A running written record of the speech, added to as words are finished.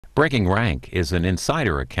Breaking Rank is an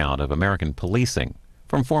insider account of American policing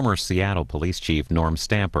from former Seattle Police Chief Norm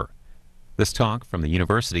Stamper. This talk from the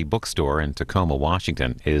University Bookstore in Tacoma,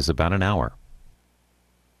 Washington is about an hour.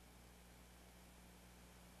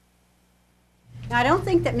 Now, I don't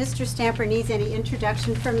think that Mr. Stamper needs any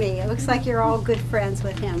introduction from me. It looks like you're all good friends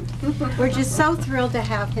with him. We're just so thrilled to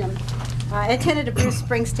have him. I attended a Bruce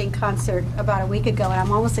Springsteen concert about a week ago, and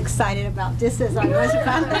I'm almost excited about this as I was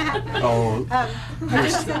about that. Oh, you're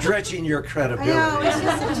stretching your credibility. I know, it's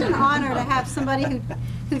just such an honor to have somebody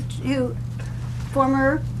who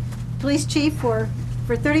former police chief for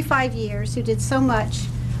 35 years, who did so much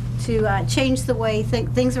to change the way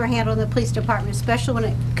things were handled in the police department, especially when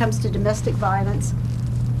it comes to domestic violence.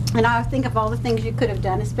 And I think of all the things you could have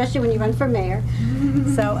done, especially when you run for mayor.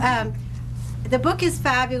 So the book is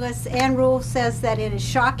fabulous. Ann Rule says that it is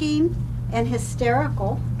shocking and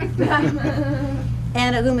hysterical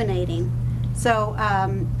and illuminating. So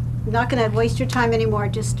I'm not going to waste your time anymore.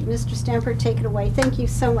 Just Mr. Stamper, take it away. Thank you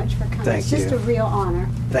so much for coming. Thank it's you. Just a real honor.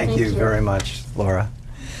 Thank you very much, Laura.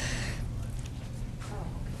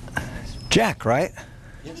 Jack, right?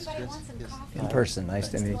 Yes, in person. Nice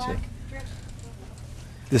to meet you.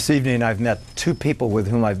 This evening I've met two people with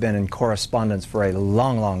whom I've been in correspondence for a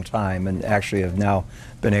long, long time, and actually have now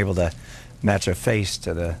been able to match a face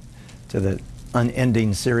to the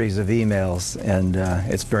unending series of emails, and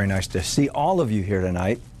it's very nice to see all of you here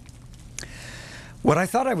tonight. What I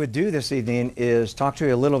thought I would do this evening is talk to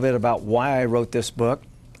you a little bit about why I wrote this book,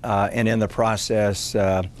 and in the process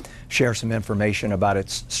share some information about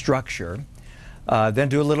its structure, then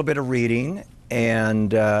do a little bit of reading,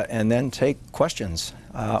 and then take questions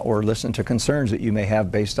or listen to concerns that you may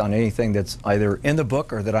have based on anything that's either in the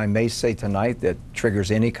book or that I may say tonight that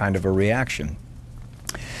triggers any kind of a reaction.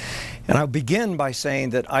 And I'll begin by saying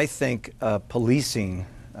that I think policing,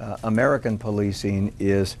 American policing,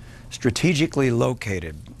 is strategically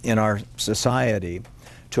located in our society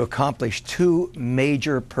to accomplish two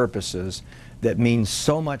major purposes that mean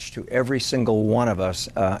so much to every single one of us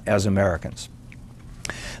as Americans.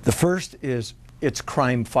 The first is its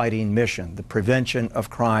crime-fighting mission, the prevention of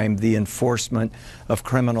crime, the enforcement of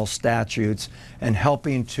criminal statutes, and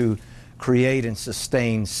helping to create and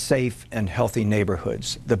sustain safe and healthy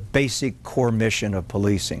neighborhoods, the basic core mission of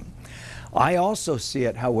policing. I also see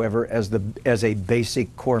it, however, as a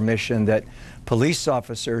basic core mission that police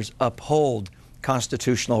officers uphold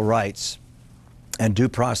constitutional rights and due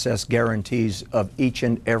process guarantees of each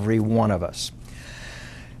and every one of us.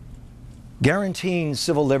 Guaranteeing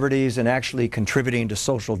civil liberties and actually contributing to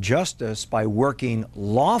social justice by working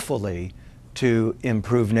lawfully to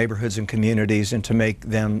improve neighborhoods and communities and to make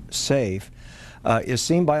them safe is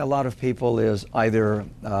seen by a lot of people as either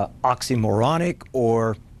oxymoronic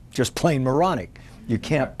or just plain moronic. You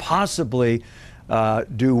can't possibly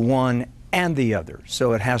do one and the other,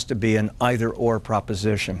 so it has to be an either-or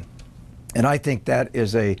proposition. And I think that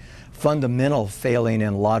is a fundamental failing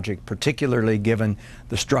in logic, particularly given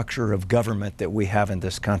the structure of government that we have in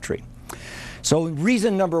this country. So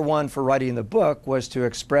reason number one for writing the book was to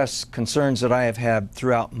express concerns that I have had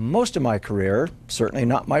throughout most of my career, certainly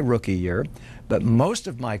not my rookie year, but most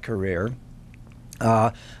of my career,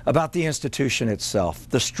 about the institution itself,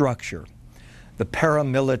 the structure, the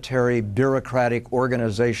paramilitary, bureaucratic,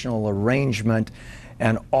 organizational arrangement,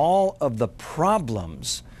 and all of the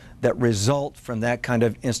problems that result from that kind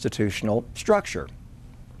of institutional structure.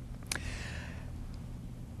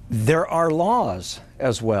 There are laws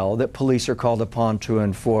as well that police are called upon to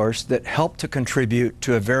enforce that help to contribute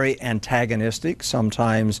to a very antagonistic,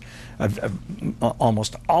 sometimes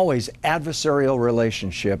almost always adversarial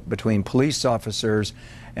relationship between police officers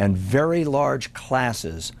and very large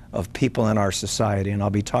classes of people in our society, and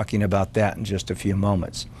I'll be talking about that in just a few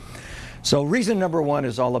moments. So reason number one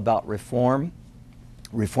is all about reform.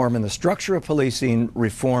 Reform in the structure of policing,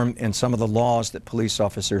 reform in some of the laws that police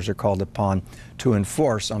officers are called upon to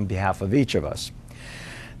enforce on behalf of each of us.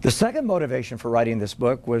 The second motivation for writing this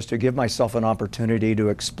book was to give myself an opportunity to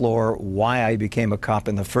explore why I became a cop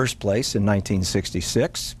in the first place in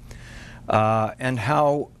 1966, and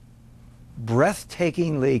how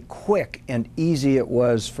breathtakingly quick and easy it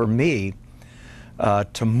was for me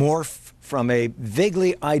to morph from a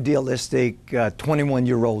vaguely idealistic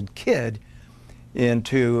 21-year-old kid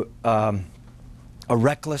into a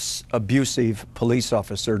reckless, abusive police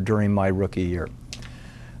officer during my rookie year.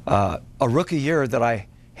 A rookie year that I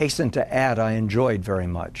hasten to add I enjoyed very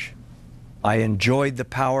much. I enjoyed the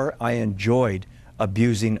power. I enjoyed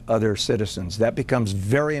abusing other citizens. That becomes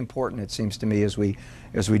very important, it seems to me, as we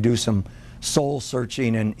do some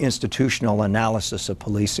soul-searching and institutional analysis of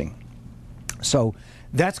policing. So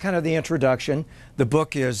that's kind of the introduction. The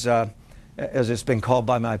book is, as it's been called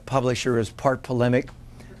by my publisher, is part polemic.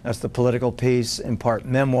 That's the political piece, and part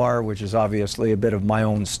memoir, which is obviously a bit of my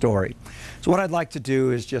own story. So what I'd like to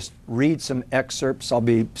do is just read some excerpts. I'll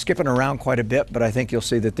be skipping around quite a bit, but I think you'll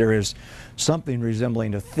see that there is something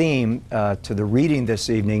resembling a theme to the reading this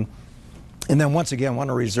evening. And then once again, I want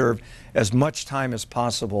to reserve as much time as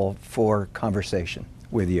possible for conversation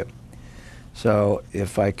with you. So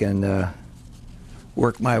if I can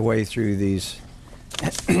work my way through these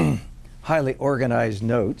highly organized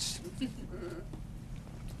notes.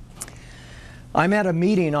 I'm at a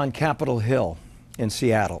meeting on Capitol Hill in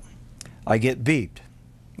Seattle. I get beeped.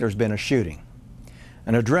 There's been a shooting.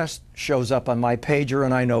 An address shows up on my pager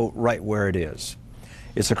and I know right where it is.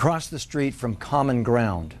 It's across the street from Common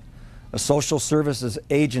Ground, a social services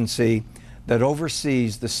agency that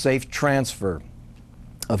oversees the safe transfer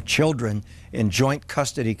of children in joint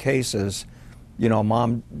custody cases. You know,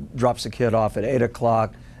 mom drops a kid off at 8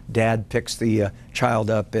 o'clock, dad picks the child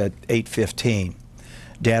up at 8:15.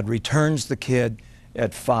 Dad returns the kid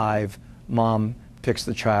at 5, mom picks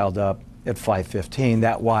the child up at 5:15.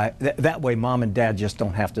 That way mom and dad just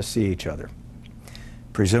don't have to see each other,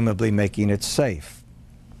 presumably making it safe.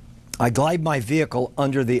 I glide my vehicle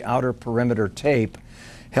under the outer perimeter tape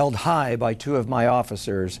held high by 2 of my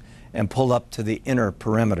officers and pull up to the inner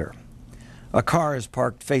perimeter. A car is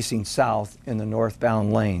parked facing south in the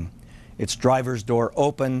northbound lane. Its driver's door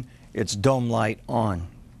open, its dome light on.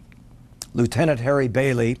 Lieutenant Harry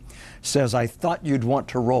Bailey says, "I thought you'd want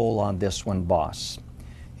to roll on this one, boss."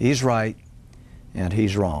 He's right, and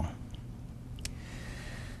he's wrong.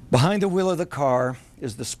 Behind the wheel of the car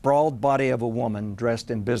is the sprawled body of a woman dressed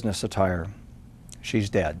in business attire. She's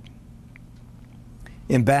dead.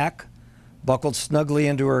 In back, buckled snugly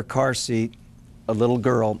into her car seat, a little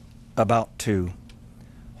girl about 2.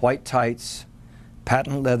 White tights,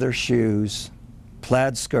 patent leather shoes,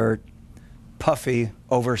 plaid skirt, puffy,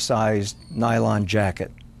 oversized nylon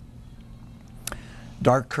jacket.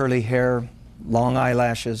 Dark curly hair, long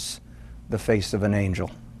eyelashes, the face of an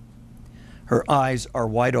angel. Her eyes are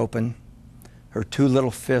wide open, her 2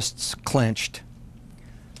 little fists clenched.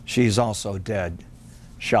 She's also dead,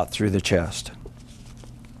 shot through the chest.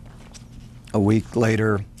 A week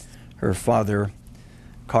later, her father,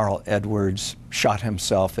 Carl Edwards, shot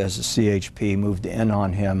himself as the CHP moved in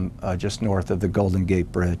on him just north of the Golden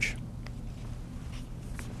Gate Bridge.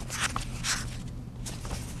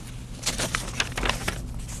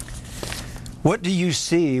 What do you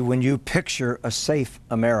see when you picture a safe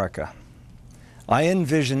America? I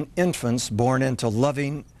envision infants born into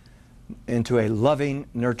a loving,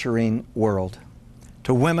 nurturing world,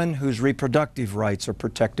 to women whose reproductive rights are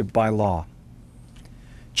protected by law,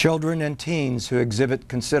 children and teens who exhibit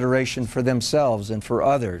consideration for themselves and for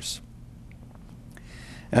others,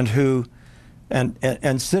 and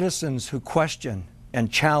citizens who question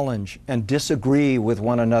and challenge and disagree with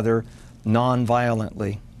one another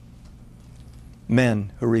non-violently.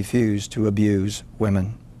 Men who refuse to abuse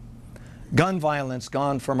women. Gun violence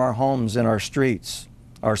gone from our homes and our streets,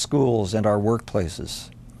 our schools and our workplaces.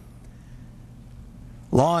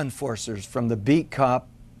 Law enforcers from the beat cop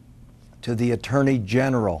to the attorney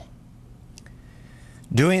general,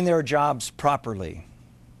 doing their jobs properly,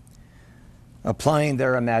 applying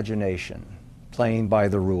their imagination, playing by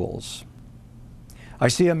the rules. I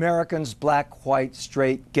see Americans, black, white,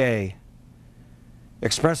 straight, gay,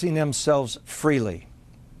 expressing themselves freely,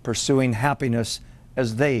 pursuing happiness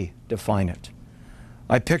as they define it.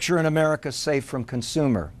 I picture an America safe from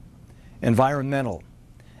consumer, environmental,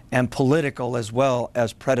 and political as well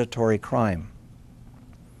as predatory crime,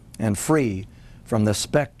 and free from the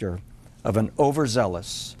specter of an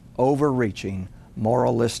overzealous, overreaching,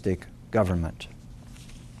 moralistic government.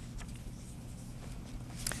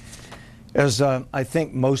 As I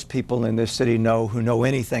think most people in this city know who know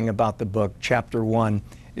anything about the book, Chapter 1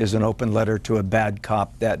 is an open letter to a bad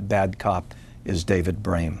cop. That bad cop is David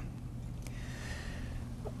Brame.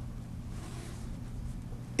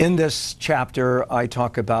 In this chapter, I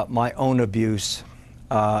talk about my own abuse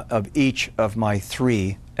of each of my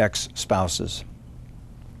 3 ex-spouses.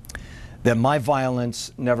 That my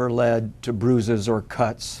violence never led to bruises or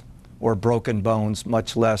cuts or broken bones,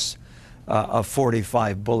 much less a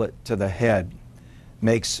 .45 bullet to the head,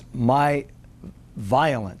 makes my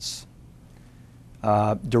violence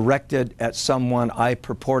directed at someone I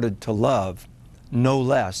purported to love no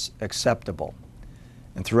less acceptable.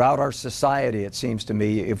 And throughout our society, it seems to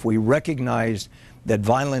me, if we recognize that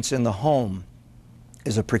violence in the home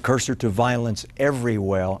is a precursor to violence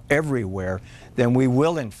everywhere, then we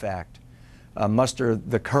will, in fact, muster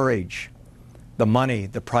the courage, the money,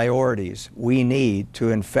 the priorities we need to,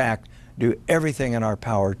 in fact, do everything in our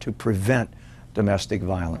power to prevent domestic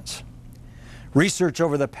violence. Research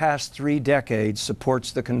over the past 3 decades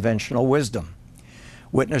supports the conventional wisdom.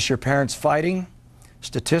 Witness your parents fighting,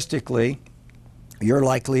 statistically, you're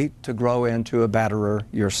likely to grow into a batterer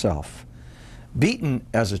yourself. Beaten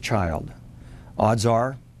as a child, odds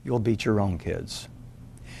are you'll beat your own kids.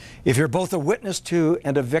 If you're both a witness to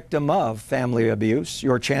and a victim of family abuse,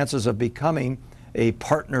 your chances of becoming a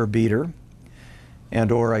partner beater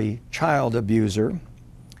and or a child abuser,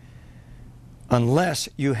 unless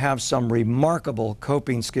you have some remarkable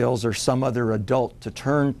coping skills or some other adult to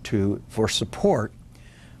turn to for support,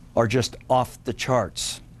 are just off the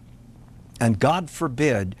charts. And God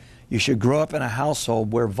forbid you should grow up in a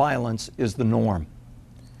household where violence is the norm.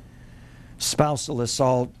 Spousal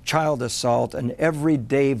assault, child assault, and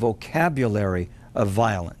everyday vocabulary of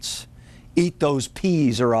violence. Eat those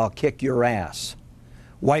peas or I'll kick your ass.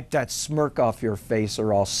 Wipe that smirk off your face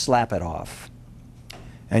or I'll slap it off.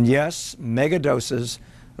 And yes, mega doses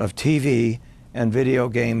of TV and video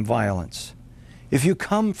game violence. If you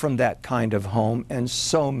come from that kind of home, and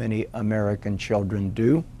so many American children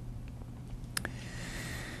do,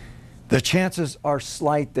 the chances are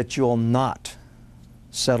slight that you'll not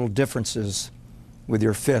settle differences with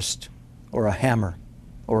your fist or a hammer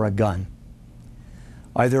or a gun.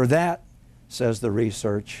 Either that, says the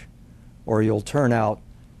research, or you'll turn out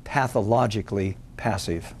pathologically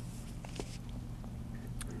passive.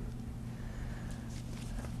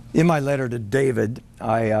 In my letter to David,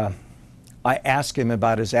 I ask him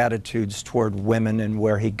about his attitudes toward women and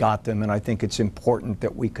where he got them, and I think it's important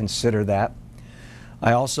that we consider that.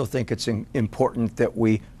 I also think it's important that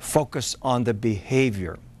we focus on the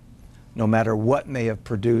behavior, no matter what may have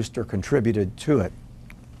produced or contributed to it.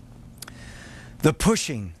 The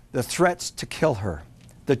pushing, the threats to kill her,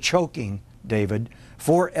 the choking, David,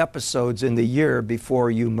 4 episodes in the year before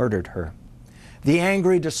you murdered her. The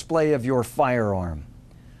angry display of your firearm.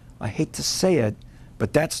 I hate to say it,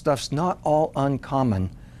 but that stuff's not all uncommon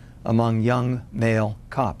among young male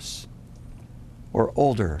cops, or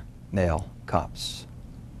older male cops,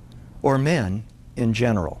 or men in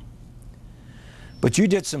general. But you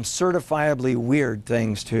did some certifiably weird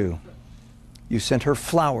things too. You sent her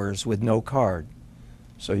flowers with no card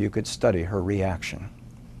so you could study her reaction.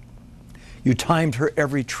 You timed her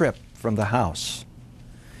every trip from the house.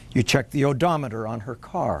 You checked the odometer on her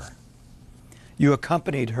car. You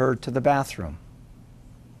accompanied her to the bathroom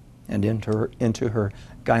and into her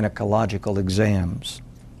gynecological exams.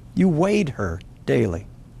 You weighed her daily.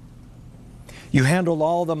 You handled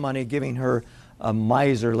all the money, giving her a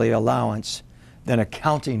miserly allowance, then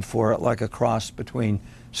accounting for it like a cross between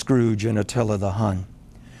Scrooge and Attila the Hun.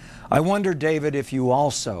 I wonder, David, if you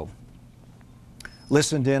also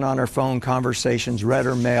listened in on her phone conversations, read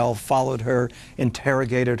her mail, followed her,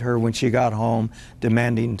 interrogated her when she got home,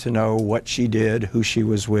 demanding to know what she did, who she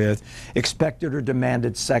was with, expected or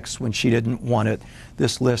demanded sex when she didn't want it.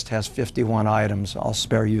 This list has 51 items. I'll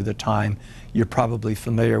spare you the time. You're probably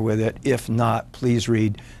familiar with it. If not, please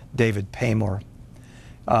read David Brame.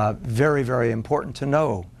 Very, very important to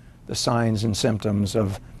know the signs and symptoms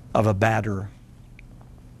of a batterer.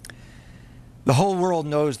 The whole world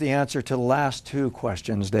knows the answer to the last 2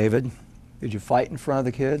 questions, David. Did you fight in front of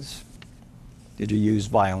the kids? Did you use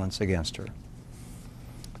violence against her?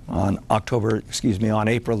 On April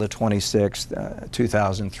the 26th,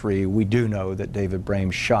 2003, we do know that David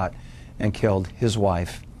Brame shot and killed his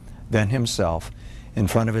wife, then himself, in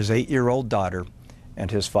front of his 8-year-old daughter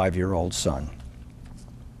and his 5-year-old son.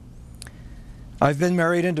 I've been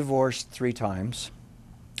married and divorced 3 times.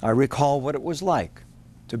 I recall what it was like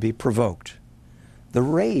to be provoked. The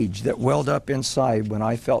rage that welled up inside when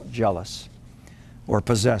I felt jealous or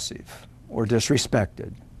possessive or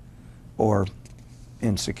disrespected or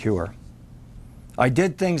insecure. I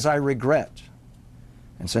did things I regret,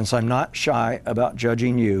 and since I'm not shy about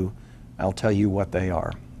judging you, I'll tell you what they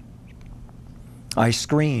are. I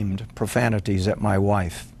screamed profanities at my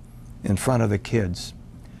wife in front of the kids,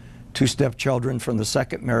 2 stepchildren from the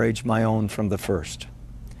second marriage, my own from the first.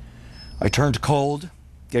 I turned cold,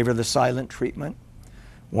 gave her the silent treatment,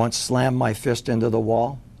 once slammed my fist into the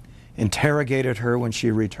wall, interrogated her when she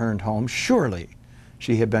returned home. Surely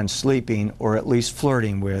she had been sleeping or at least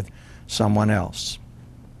flirting with someone else.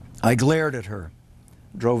 I glared at her,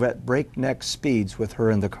 drove at breakneck speeds with her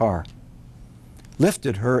in the car,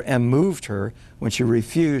 lifted her and moved her when she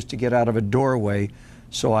refused to get out of a doorway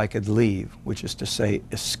so I could leave, which is to say,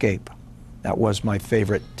 escape. That was my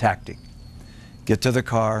favorite tactic. Get to the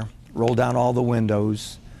car, roll down all the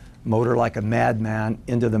windows, motor like a madman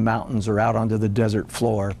into the mountains or out onto the desert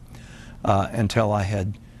floor, until I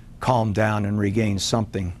had calmed down and regained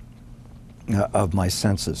something of my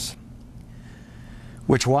senses.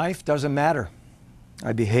 Which wife? Doesn't matter.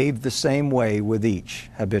 I behaved the same way with each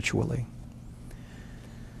habitually.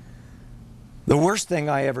 The worst thing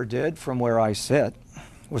I ever did from where I sit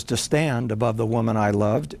was to stand above the woman I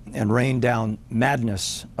loved and rain down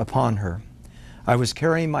madness upon her. I was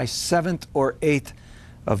carrying my 7th or 8th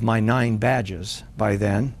of my 9 badges by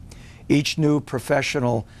then, each new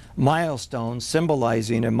professional milestone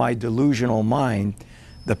symbolizing in my delusional mind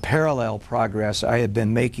the parallel progress I had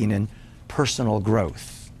been making in personal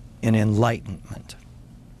growth, in enlightenment.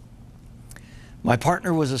 My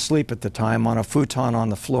partner was asleep at the time on a futon on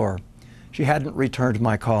the floor. She hadn't returned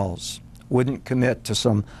my calls, wouldn't commit to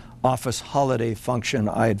some office holiday function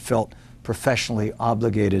I had felt professionally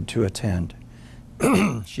obligated to attend.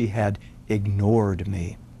 She had ignored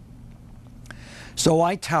me. So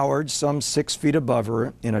I towered some 6 feet above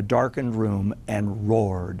her in a darkened room and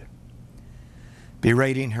roared,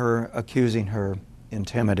 berating her, accusing her,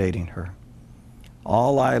 intimidating her.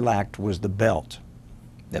 All I lacked was the belt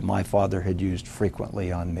that my father had used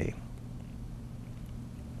frequently on me.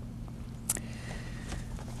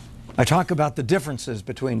 I talk about the differences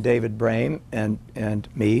between David Brame and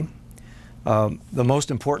me, the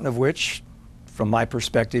most important of which, from my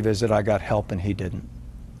perspective, is that I got help and he didn't.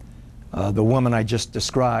 The woman I just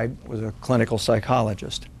described was a clinical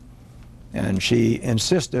psychologist, and she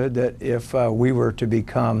insisted that if we were to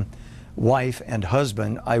become wife and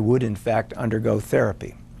husband, I would in fact undergo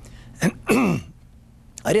therapy.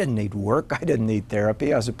 I didn't need work, I didn't need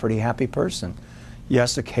therapy, I was a pretty happy person.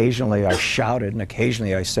 Yes, occasionally I shouted and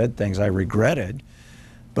occasionally I said things I regretted,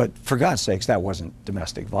 but for God's sakes, that wasn't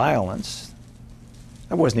domestic violence.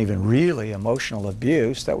 That wasn't even really emotional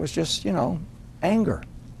abuse, that was just, you know, anger.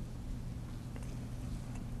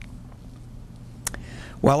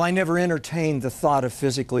 While I never entertained the thought of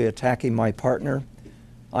physically attacking my partner,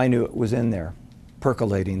 I knew it was in there,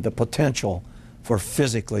 percolating, the potential for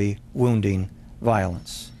physically wounding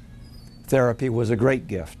violence. Therapy was a great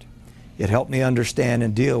gift. It helped me understand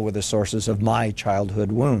and deal with the sources of my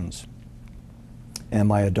childhood wounds and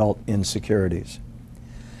my adult insecurities.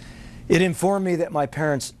 It informed me that my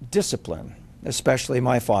parents' discipline, especially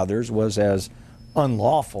my father's, was as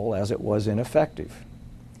unlawful as it was ineffective.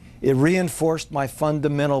 It reinforced my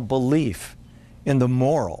fundamental belief in the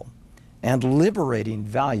moral and liberating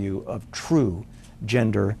value of true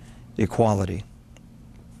gender equality.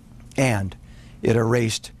 And it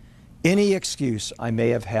erased any excuse I may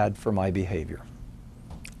have had for my behavior.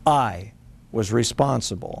 I was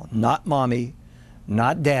responsible, not mommy,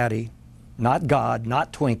 not daddy, not God,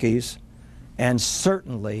 not Twinkies, and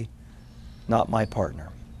certainly not my partner.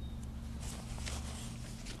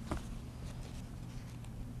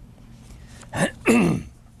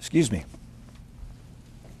 Excuse me.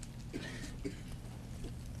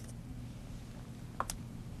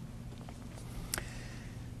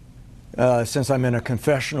 Since I'm in a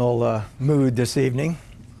confessional mood this evening,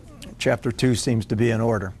 chapter 2 seems to be in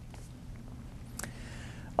order.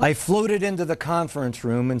 I floated into the conference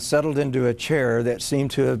room and settled into a chair that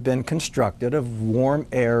seemed to have been constructed of warm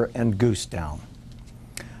air and goose down.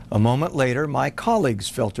 A moment later, my colleagues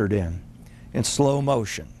filtered in slow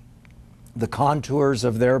motion, the contours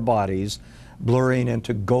of their bodies blurring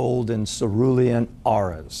into gold and cerulean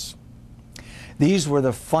auras. These were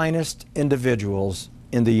the finest individuals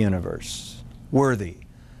in the universe, worthy,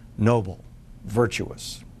 noble,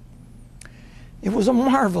 virtuous. It was a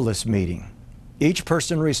marvelous meeting, each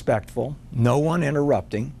person respectful, no one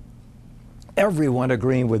interrupting, everyone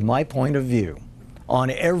agreeing with my point of view on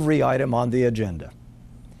every item on the agenda.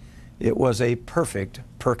 It was a perfect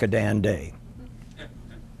Percodan day.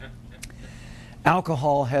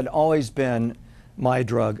 Alcohol had always been my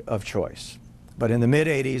drug of choice, but in the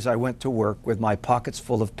mid-'80s I went to work with my pockets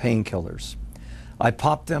full of painkillers. I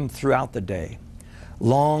popped them throughout the day,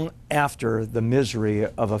 long after the misery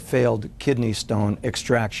of a failed kidney stone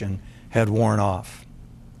extraction had worn off.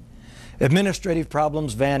 Administrative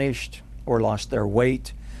problems vanished or lost their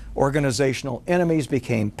weight. Organizational enemies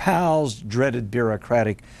became pals. Dreaded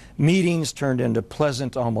bureaucratic meetings turned into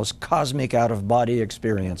pleasant, almost cosmic out-of-body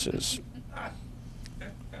experiences.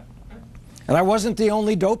 And I wasn't the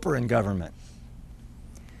only doper in government.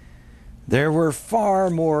 There were far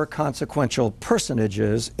more consequential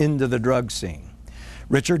personages into the drug scene.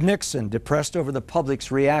 Richard Nixon, depressed over the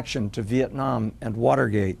public's reaction to Vietnam and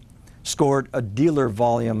Watergate, scored a dealer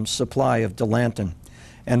volume supply of Delanton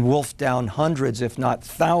and wolfed down hundreds, if not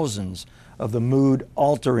thousands, of the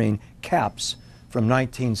mood-altering caps from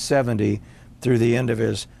 1970 through the end of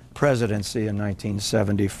his presidency in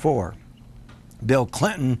 1974. Bill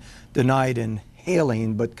Clinton denied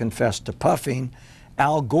inhaling but confessed to puffing.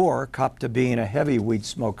 Al Gore copped to being a heavy weed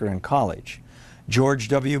smoker in college. George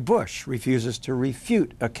W. Bush refuses to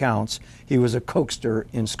refute accounts he was a cokester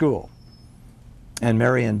in school. And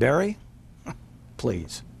Marion Barry?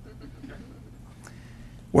 Please.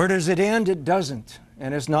 Where does it end? It doesn't.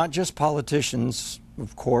 And it's not just politicians,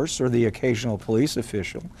 of course, or the occasional police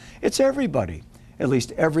official. It's everybody. At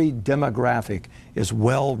least every demographic is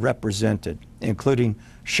well represented, including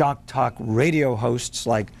shock talk radio hosts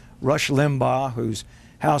like Rush Limbaugh, whose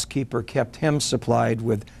housekeeper kept him supplied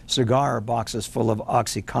with cigar boxes full of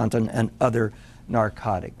OxyContin and other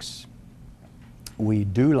narcotics. We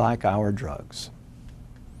do like our drugs.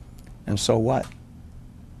 And so what?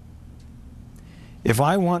 If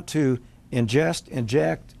I want to ingest,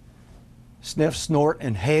 inject, sniff, snort,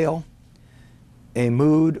 inhale a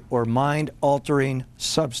mood or mind-altering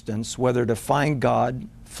substance, whether to find God,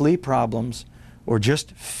 flee problems, or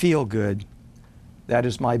just feel good, that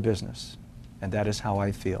is my business. And that is how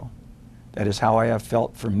I feel. That is how I have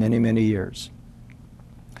felt for many, many years.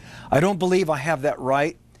 I don't believe I have that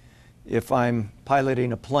right if I'm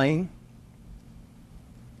piloting a plane,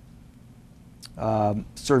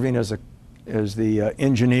 serving as the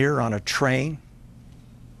engineer on a train,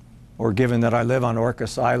 or given that I live on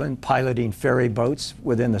Orcas Island, piloting ferry boats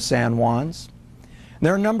within the San Juans.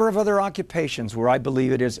 There are a number of other occupations where I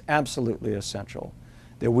believe it is absolutely essential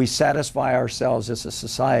that we satisfy ourselves as a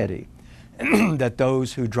society, that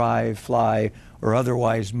those who drive, fly, or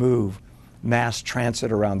otherwise move mass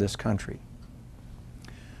transit around this country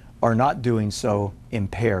are not doing so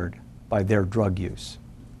impaired by their drug use.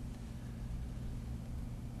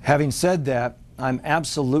 Having said that, I'm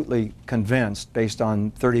absolutely convinced, based on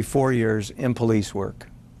 34 years in police work,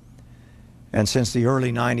 and since the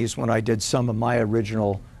early 90s when I did some of my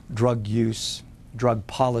original drug use, drug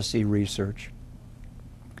policy research,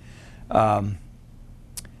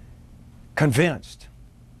 convinced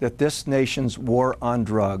that this nation's war on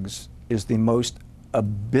drugs is the most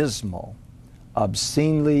abysmal,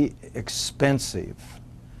 obscenely expensive,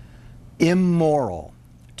 immoral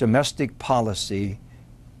domestic policy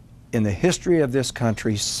in the history of this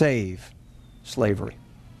country, save slavery.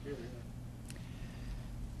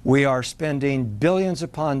 We are spending billions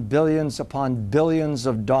upon billions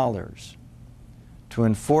of dollars to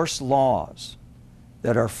enforce laws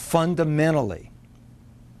that are fundamentally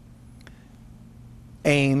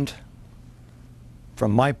aimed,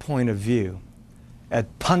 from my point of view,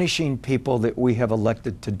 at punishing people that we have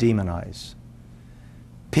elected to demonize.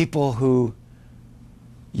 People who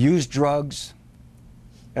use drugs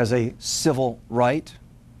as a civil right,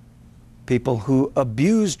 people who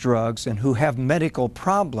abuse drugs and who have medical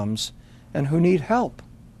problems and who need help.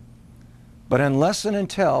 But unless and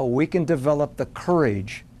until we can develop the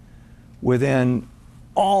courage within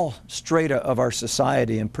all strata of our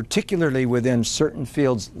society, and particularly within certain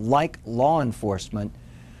fields like law enforcement,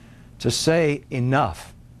 to say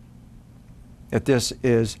enough, that this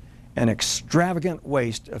is an extravagant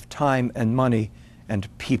waste of time and money and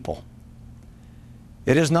people.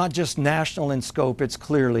 It is not just national in scope, it's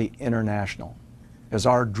clearly international, as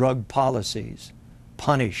our drug policies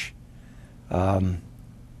punish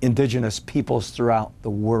indigenous peoples throughout the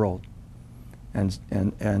world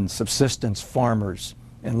and subsistence farmers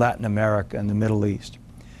in Latin America and the Middle East.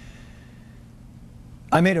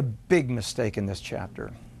 I made a big mistake in this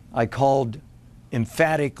chapter. I called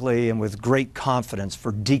emphatically and with great confidence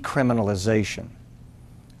for decriminalization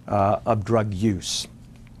of drug use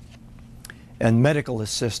and medical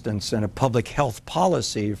assistance and a public health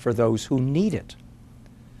policy for those who need it.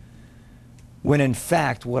 When in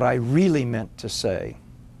fact, what I really meant to say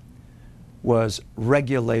was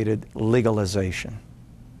regulated legalization.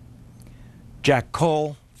 Jack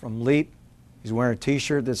Cole from LEAP, he's wearing a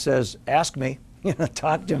t-shirt that says, ask me,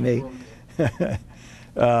 talk to me,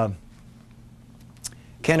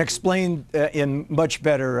 can explain in much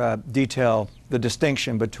better detail the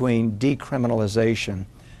distinction between decriminalization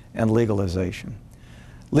and legalization.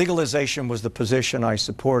 Legalization was the position I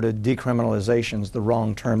supported. Decriminalization is the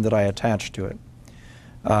wrong term that I attached to it.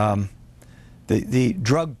 The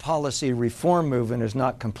drug policy reform movement is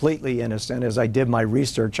not completely innocent. As I did my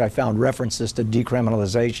research, I found references to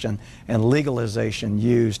decriminalization and legalization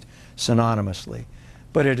used synonymously.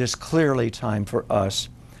 But it is clearly time for us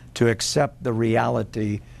to accept the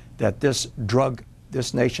reality that this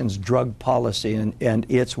nation's drug policy and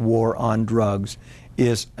its war on drugs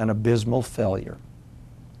is an abysmal failure.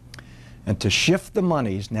 And to shift the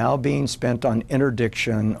monies now being spent on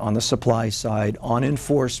interdiction, on the supply side, on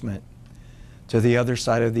enforcement, to the other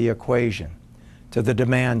side of the equation, to the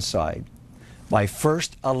demand side, by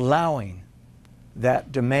first allowing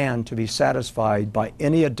that demand to be satisfied by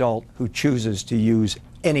any adult who chooses to use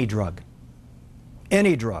any drug,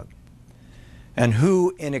 and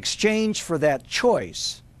who, in exchange for that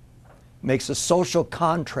choice, makes a social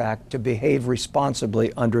contract to behave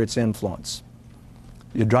responsibly under its influence.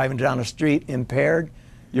 You're driving down the street impaired,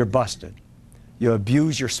 you're busted. You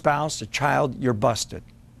abuse your spouse, a child, you're busted.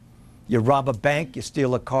 You rob a bank, you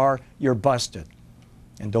steal a car, you're busted.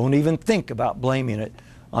 And don't even think about blaming it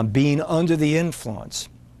on being under the influence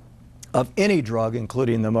of any drug,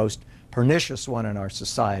 including the most pernicious one in our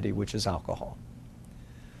society, which is alcohol.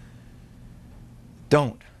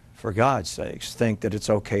 Don't, for God's sakes, think that it's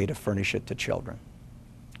okay to furnish it to children,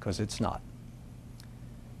 because it's not.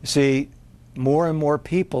 You see, more and more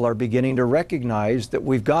people are beginning to recognize that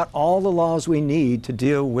we've got all the laws we need to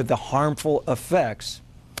deal with the harmful effects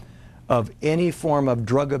of any form of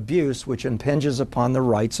drug abuse which impinges upon the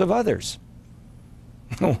rights of others.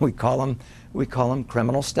 We call them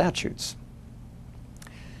criminal statutes.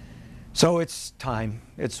 So it's time,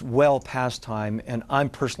 it's well past time, and I'm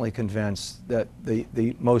personally convinced that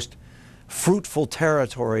the most fruitful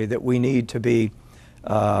territory that we need to be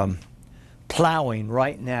plowing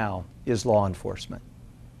right now is law enforcement.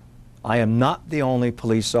 I am not the only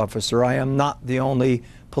police officer, I am not the only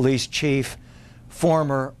police chief,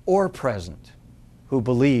 former or present, who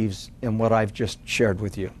believes in what I've just shared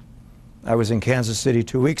with you. I was in Kansas City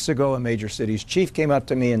 2 weeks ago. A major city's chief came up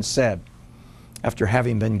to me and said, after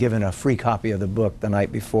having been given a free copy of the book the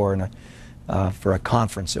night before for a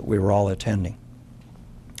conference that we were all attending,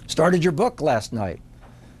 "Started your book last night."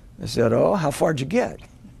 I said, "Oh, how far did you get?"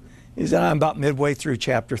 He said, "I'm about midway through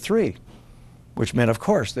chapter 3, which meant, of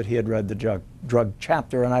course, that he had read the drug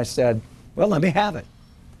chapter. And I said, "Well, let me have it."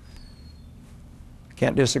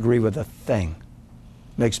 Can't disagree with a thing.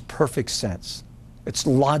 Makes perfect sense. It's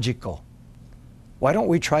logical. Why don't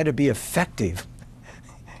we try to be effective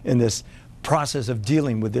in this process of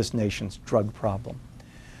dealing with this nation's drug problem?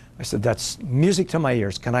 I said, "That's music to my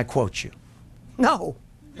ears. Can I quote you?" No.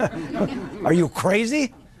 Are you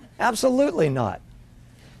crazy? Absolutely not.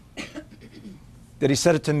 That he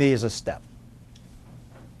said it to me as a step.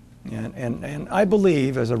 And I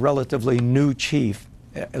believe, as a relatively new chief,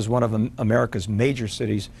 as one of America's major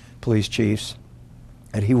cities' police chiefs,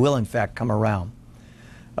 that he will in fact come around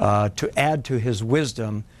to add to his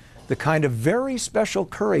wisdom the kind of very special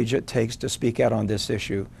courage it takes to speak out on this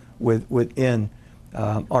issue within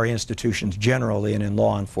our institutions generally and in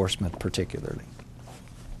law enforcement particularly.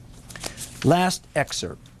 Last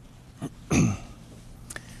excerpt.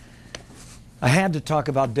 I had to talk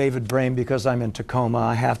about David Brame because I'm in Tacoma.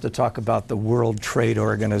 I have to talk about the World Trade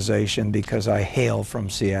Organization because I hail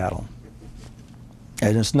from Seattle.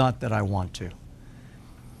 And it's not that I want to.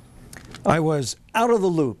 I was out of the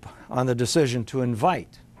loop on the decision to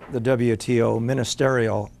invite the WTO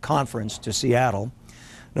Ministerial Conference to Seattle,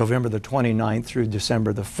 November the 29th through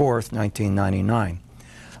December the 4th, 1999.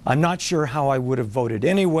 I'm not sure how I would have voted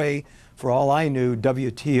anyway. For all I knew,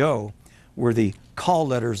 WTO were the call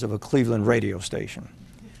letters of a Cleveland radio station.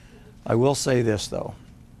 I will say this, though.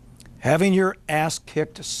 Having your ass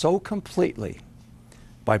kicked so completely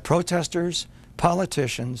by protesters,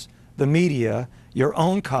 politicians, the media, your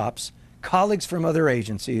own cops, colleagues from other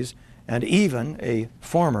agencies, and even a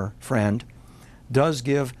former friend, does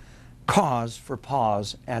give cause for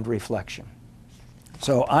pause and reflection.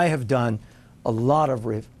 So I have done a lot of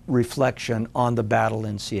reflection on the battle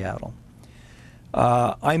in Seattle.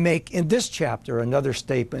 I make in this chapter another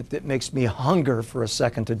statement that makes me hunger for a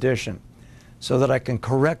second edition so that I can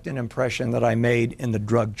correct an impression that I made in the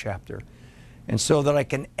drug chapter, and so that I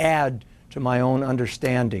can add to my own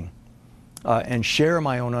understanding and share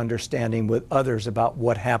my own understanding with others about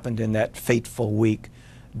what happened in that fateful week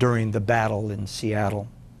during the battle in Seattle.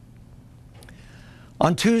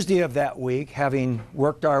 On Tuesday of that week, having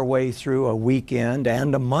worked our way through a weekend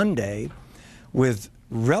and a Monday with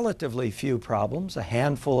relatively few problems, a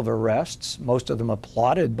handful of arrests, most of them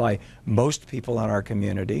applauded by most people in our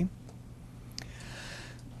community,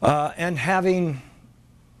 and having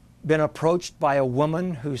been approached by a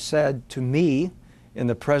woman who said to me, in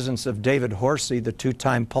the presence of David Horsey, the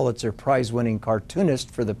two-time Pulitzer Prize-winning cartoonist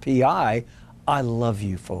for the PI, "I love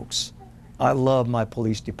you folks. I love my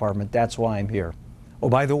police department. That's why I'm here. Oh,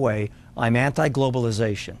 by the way, I'm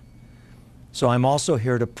anti-globalization. So I'm also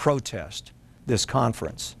here to protest this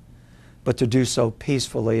conference, but to do so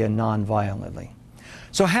peacefully and non-violently."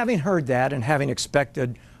 So having heard that and having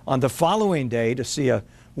expected on the following day to see a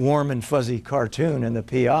warm and fuzzy cartoon in the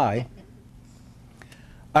PI,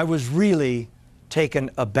 I was really taken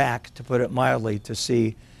aback, to put it mildly, to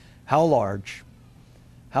see how large,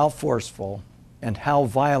 how forceful, and how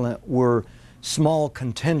violent were small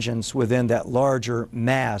contingents within that larger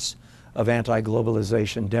mass of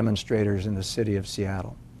anti-globalization demonstrators in the city of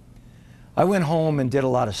Seattle. I went home and did a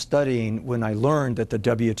lot of studying when I learned that the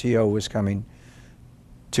WTO was coming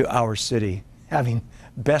to our city, having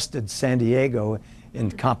bested San Diego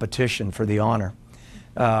in competition for the honor.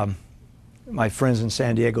 My friends in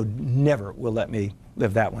San Diego never will let me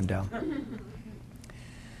live that one down.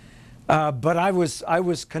 But I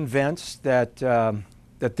was convinced that,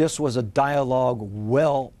 that this was a dialogue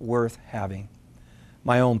well worth having.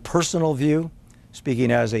 My own personal view,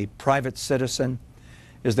 speaking as a private citizen,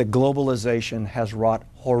 is that globalization has wrought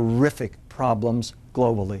horrific problems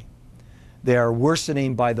globally. They are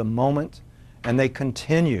worsening by the moment, and they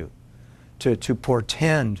continue to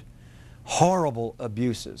portend horrible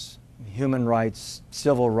abuses, human rights,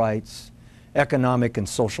 civil rights, economic and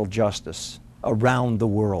social justice around the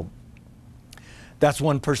world. That's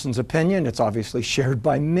one person's opinion. It's obviously shared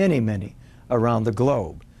by many, many around the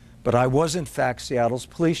globe. But I was, in fact, Seattle's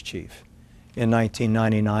police chief in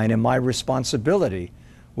 1999, and my responsibility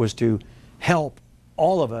was to help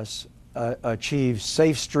all of us achieve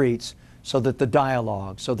safe streets so that the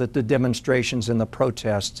dialogue, so that the demonstrations and the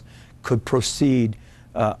protests could proceed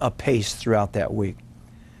apace throughout that week.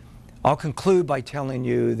 I'll conclude by telling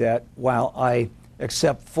you that while I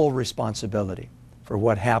accept full responsibility for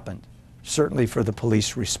what happened, certainly for the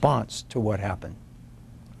police response to what happened,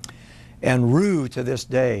 and rue to this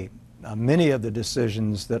day many of the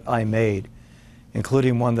decisions that I made,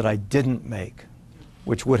 including one that I didn't make,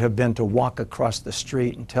 which would have been to walk across the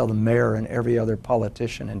street and tell the mayor and every other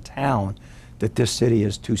politician in town that this city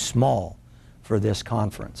is too small for this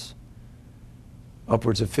conference.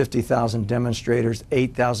 Upwards of 50,000 demonstrators,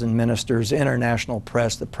 8,000 ministers, international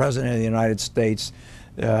press, the President of the United States,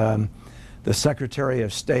 the Secretary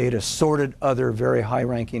of State, assorted other very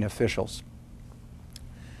high-ranking officials.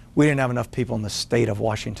 We didn't have enough people in the state of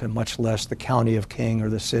Washington, much less the county of King or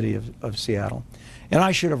the city of Seattle. And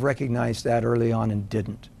I should have recognized that early on and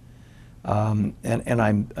didn't. I'm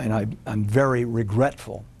very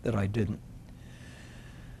regretful that I didn't.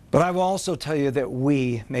 But I will also tell you that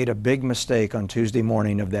we made a big mistake on Tuesday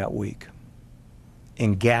morning of that week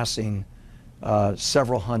in gassing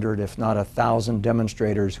several hundred, if not 1,000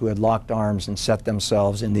 demonstrators who had locked arms and set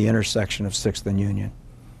themselves in the intersection of 6th and Union.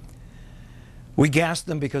 We gassed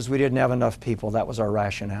them because we didn't have enough people. That was our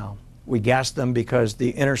rationale. We gassed them because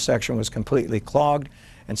the intersection was completely clogged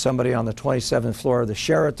and somebody on the 27th floor of the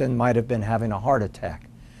Sheraton might have been having a heart attack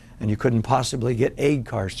and you couldn't possibly get aid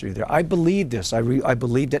cars through there. I believed this. I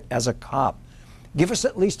believed it as a cop. Give us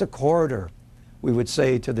at least a corridor, we would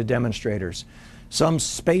say to the demonstrators. Some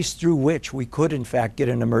space through which we could, in fact, get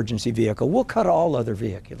an emergency vehicle. We'll cut all other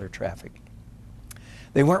vehicular traffic.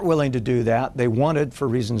 They weren't willing to do that. They wanted, for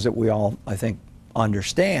reasons that we all, I think,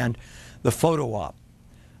 understand, the photo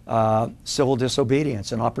op, civil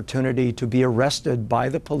disobedience, an opportunity to be arrested by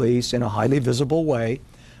the police in a highly visible way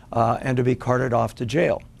and to be carted off to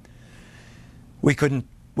jail. We couldn't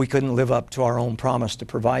live up to our own promise to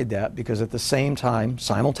provide that because at the same time,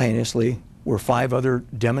 simultaneously, were 5 other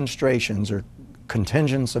demonstrations or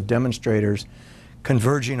contingents of demonstrators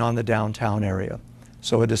converging on the downtown area.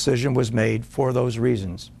 So a decision was made for those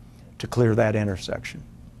reasons to clear that intersection.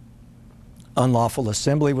 Unlawful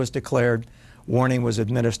assembly was declared, warning was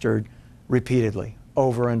administered repeatedly,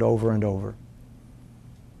 over and over and over.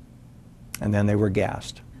 And then they were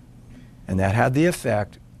gassed. And that had the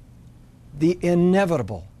effect, the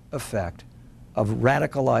inevitable effect, of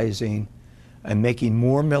radicalizing and making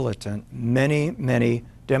more militant many, many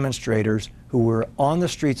demonstrators who were on the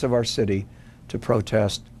streets of our city to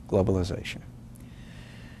protest globalization.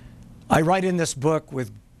 I write in this book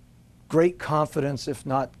with great confidence, if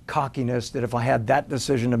not cockiness, that if I had that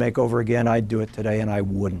decision to make over again, I'd do it today, and I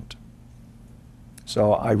wouldn't.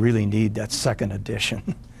 So I really need that second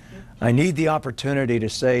edition. I need the opportunity to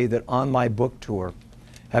say that on my book tour,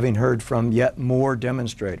 having heard from yet more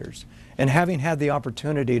demonstrators, and having had the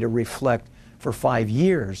opportunity to reflect for 5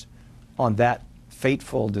 years on that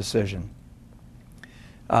fateful decision,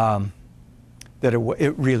 that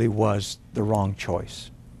it really was the wrong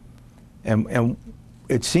choice. And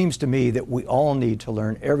it seems to me that we all need to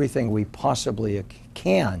learn everything we possibly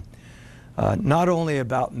can, not only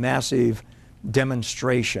about massive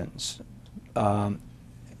demonstrations,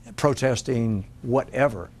 protesting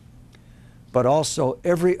whatever, but also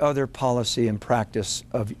every other policy and practice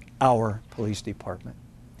of our police department.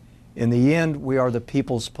 In the end, we are the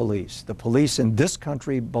people's police. The police in this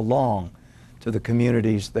country belong to the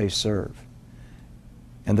communities they serve.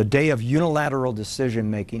 And the day of unilateral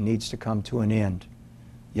decision-making needs to come to an end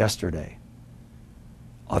yesterday.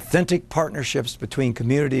 Authentic partnerships between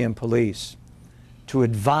community and police to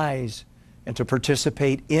advise and to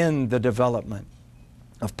participate in the development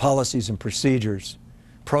of policies and procedures,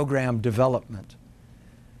 program development,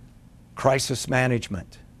 crisis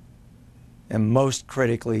management, and most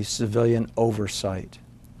critically, civilian oversight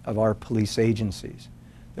of our police agencies.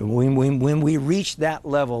 And when we reach that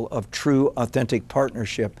level of true, authentic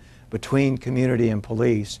partnership between community and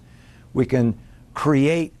police, we can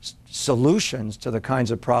create solutions to the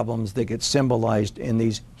kinds of problems that get symbolized in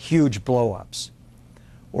these huge blow-ups,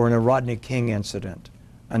 or in a Rodney King incident,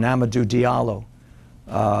 an Amadou Diallo,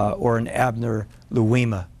 or an Abner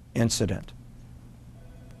Louima incident.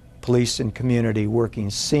 Police and community working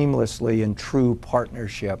seamlessly in true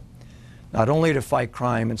partnership, not only to fight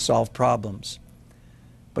crime and solve problems,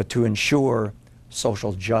 but to ensure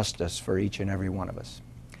social justice for each and every one of us.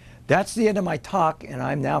 That's the end of my talk, and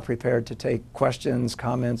I'm now prepared to take questions,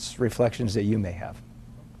 comments, reflections that you may have.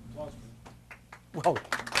 Whoa.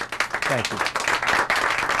 Thank you.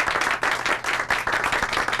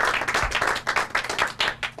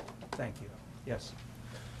 Thank you. Yes.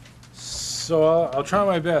 So I'll try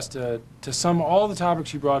my best to sum all the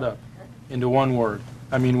topics you brought up into one word.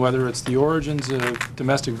 I mean, whether it's the origins of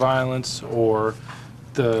domestic violence or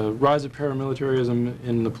the rise of paramilitarism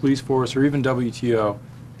in the police force or even WTO,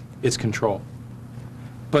 it's control.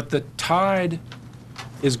 But the tide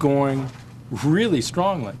is going really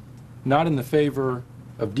strongly, not in the favor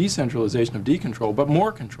of decentralization, of decontrol, but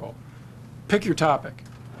more control. Pick your topic.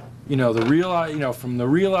 You know, from the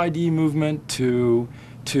Real ID movement to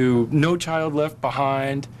No Child Left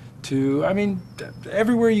Behind to, I mean,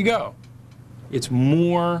 everywhere you go. It's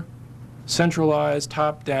more centralized,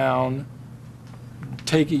 top-down,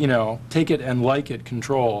 take it and like it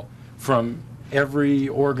control from every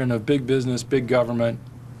organ of big business, big government,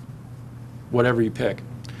 whatever you pick.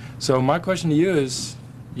 So my question to you is,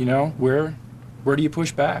 you know, where do you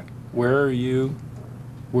push back? Where are you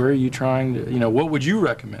trying to, you know, what would you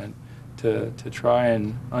recommend to try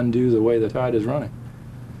and undo the way the tide is running?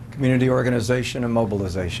 Community organization and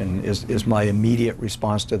mobilization is my immediate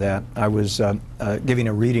response to that. I was giving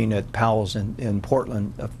a reading at Powell's in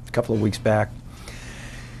Portland a couple of weeks back,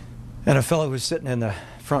 and a fellow was sitting in the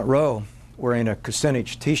front row wearing a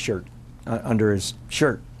Kucinich t-shirt under his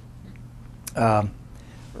shirt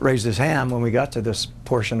raised his hand when we got to this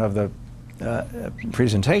portion of the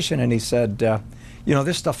presentation, and he said, you know,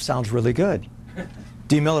 this stuff sounds really good.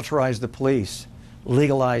 Demilitarize the police,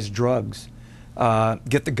 legalize drugs,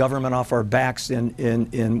 get the government off our backs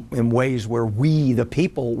in ways where we, the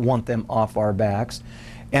people, want them off our backs,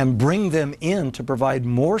 and bring them in to provide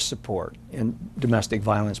more support in domestic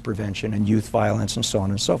violence prevention and youth violence and so on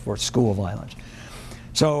and so forth, school violence.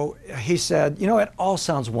 So he said, you know, it all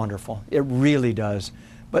sounds wonderful. It really does.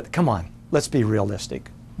 But come on, let's be realistic.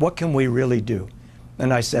 What can we really do?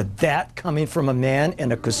 And I said, that coming from a man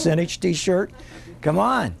in a Kucinich t-shirt? Come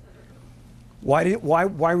on. Why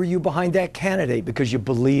were you behind that candidate? Because you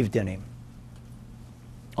believed in him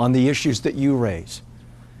on the issues that you raise.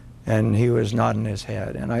 And he was nodding his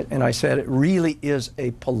head. And I said, it really is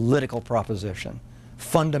a political proposition,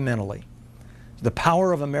 fundamentally. The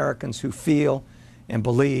power of Americans who feel and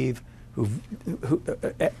believe, who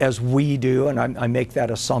as we do, and I make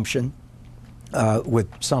that assumption with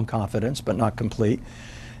some confidence, but not complete,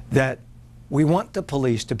 that we want the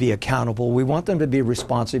police to be accountable. We want them to be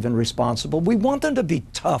responsive and responsible. We want them to be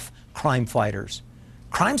tough crime fighters.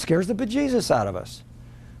 Crime scares the bejesus out of us.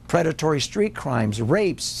 Predatory street crimes,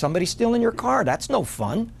 rapes, somebody stealing your car, that's no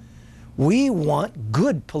fun. We want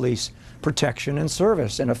good police protection and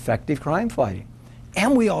service and effective crime fighting.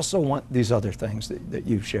 And we also want these other things that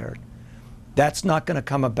you've shared. That's not going to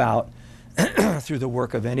come about through the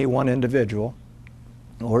work of any one individual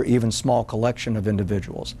or even small collection of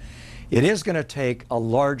individuals. It is going to take a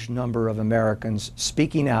large number of Americans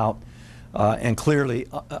speaking out and clearly,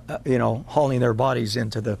 you know, hauling their bodies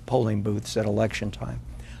into the polling booths at election time.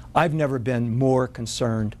 I've never been more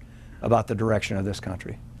concerned about the direction of this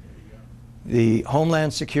country. The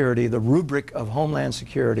Homeland Security, the rubric of Homeland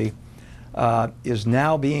Security is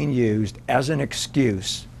now being used as an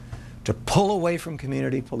excuse to pull away from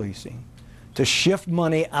community policing, to shift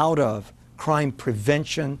money out of crime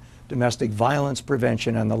prevention, domestic violence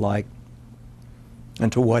prevention, and the like.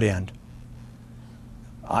 And to what end?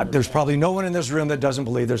 There's probably no one in this room that doesn't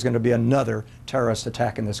believe there's going to be another terrorist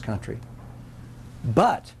attack in this country.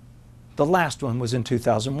 But the last one was in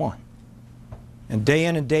 2001. And day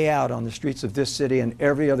in and day out on the streets of this city and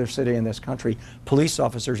every other city in this country, police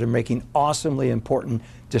officers are making awesomely important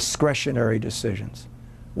discretionary decisions.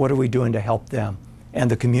 What are we doing to help them and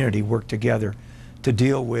the community work together to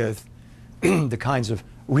deal with the kinds of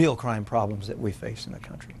real crime problems that we face in the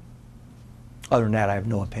country? Other than that, I have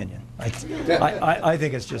no opinion. I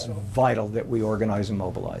think it's just vital that we organize and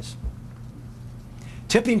mobilize.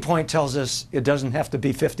 Tipping point tells us it doesn't have to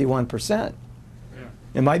be 51%.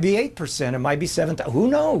 It might be 8%, it might be 7%, who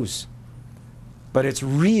knows? But it's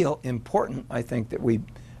real important, I think, that we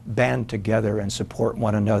band together and support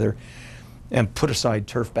one another and put aside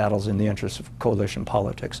turf battles in the interest of coalition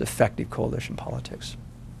politics, effective coalition politics.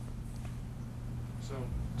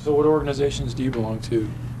 So what organizations do you belong to?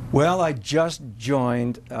 Well, I just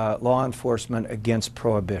joined Law Enforcement Against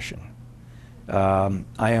Prohibition. I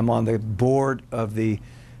am on the board of the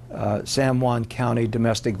San Juan County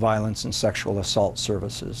Domestic Violence and Sexual Assault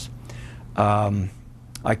Services.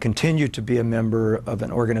 I continue to be a member of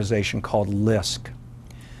an organization called LISC,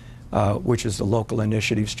 which is the Local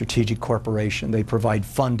Initiative Strategic Corporation. They provide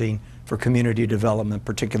funding for community development,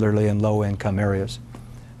 particularly in low-income areas.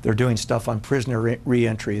 They're doing stuff on prisoner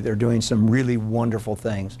reentry. They're doing some really wonderful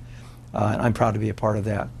things, and I'm proud to be a part of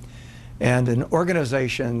that. And an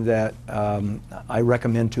organization that I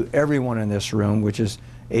recommend to everyone in this room, which is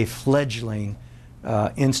a fledgling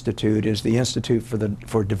institute, is the Institute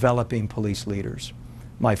for Developing Police Leaders.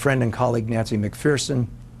 My friend and colleague Nancy McPherson,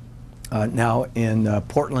 now in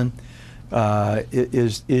Portland,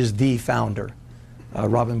 is the founder.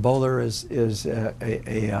 Robin Bowler is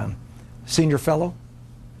a senior fellow.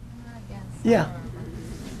 Yeah.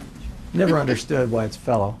 Never understood why it's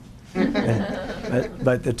fellow.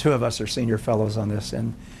 But the two of us are senior fellows on this,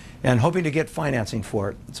 and hoping to get financing for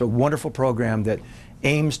it. It's a wonderful program that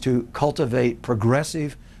aims to cultivate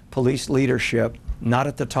progressive police leadership, not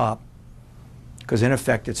at the top, because in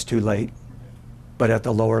effect it's too late, but at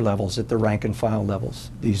the lower levels, at the rank and file levels.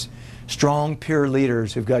 These strong peer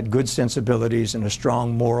leaders who've got good sensibilities and a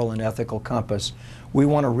strong moral and ethical compass, we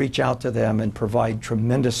want to reach out to them and provide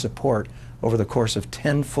tremendous support over the course of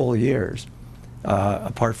 10 full years,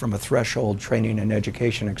 apart from a threshold training and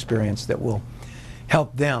education experience that will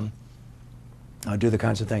help them do the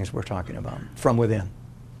kinds of things we're talking about from within.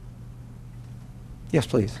 Yes,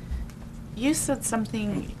 please. You said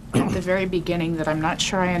something at the very beginning that I'm not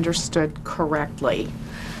sure I understood correctly.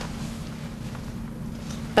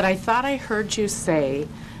 But I thought I heard you say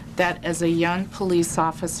that as a young police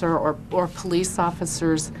officer or police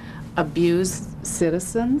officers abuse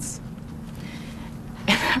citizens.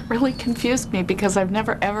 And that really confused me because I've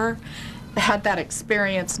never ever had that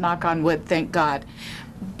experience, knock on wood, thank God.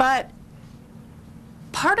 But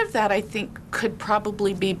part of that, I think, could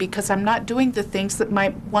probably be because I'm not doing the things that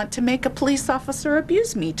might want to make a police officer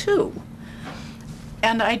abuse me, too.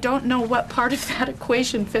 And I don't know what part of that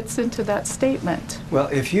equation fits into that statement. Well,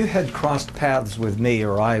 if you had crossed paths with me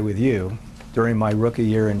or I with you during my rookie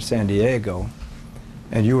year in San Diego,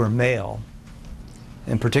 and you were male,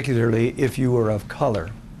 and particularly if you were of color,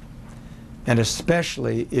 and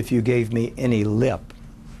especially if you gave me any lip,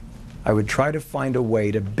 I would try to find a way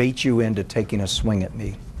to bait you into taking a swing at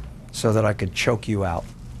me so that I could choke you out.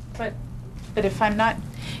 But if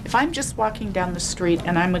I'm just walking down the street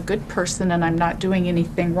and I'm a good person and I'm not doing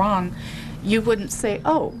anything wrong, you wouldn't say,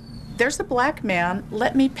 oh, there's a black man,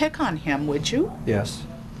 let me pick on him, would you? Yes.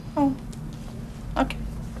 Oh, okay.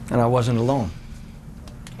 And I wasn't alone.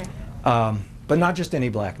 Okay. But not just any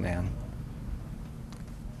black man.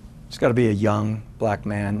 It's got to be a young black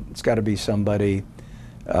man. It's got to be somebody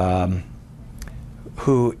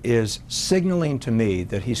who is signaling to me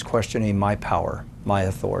that he's questioning my power, my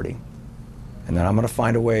authority. And then I'm going to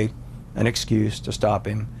find a way, an excuse to stop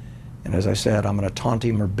him. And as I said, I'm going to taunt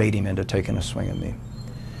him or bait him into taking a swing at me.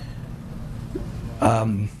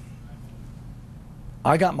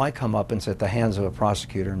 I got my comeuppance at the hands of a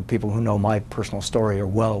prosecutor, and people who know my personal story are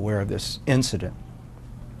well aware of this incident.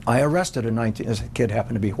 I arrested this kid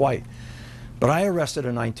happened to be white, but I arrested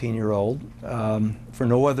a 19-year-old for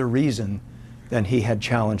no other reason than he had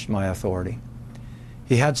challenged my authority.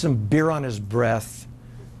 He had some beer on his breath.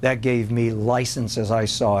 That gave me license, as I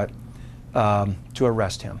saw it, to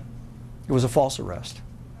arrest him. It was a false arrest.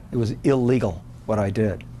 It was illegal, what I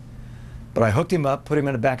did. But I hooked him up, put him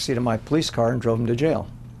in the backseat of my police car, and drove him to jail.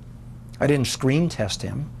 I didn't screen test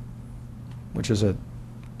him, which is a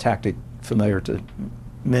tactic familiar to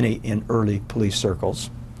many in early police circles,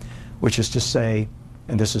 which is to say,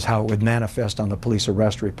 and this is how it would manifest on the police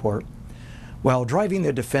arrest report, while driving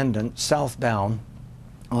the defendant southbound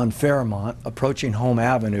on Fairmont, approaching Home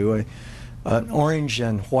Avenue, an orange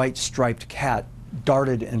and white striped cat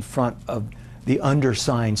darted in front of the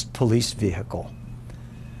undersigned police vehicle,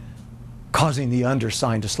 causing the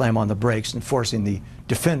undersigned to slam on the brakes and forcing the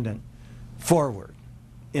defendant forward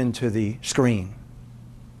into the screen,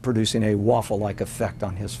 producing a waffle-like effect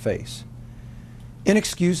on his face.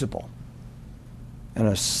 Inexcusable.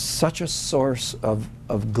 and such a source of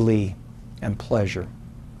glee and pleasure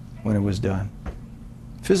when it was done.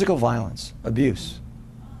 Physical violence, abuse.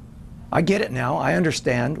 I get it now. I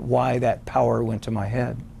understand why that power went to my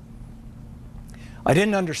head. I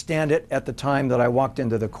didn't understand it at the time that I walked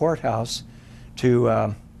into the courthouse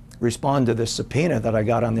to respond to this subpoena that I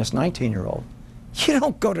got on this 19-year-old. You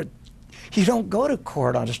don't go to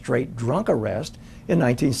court on a straight drunk arrest in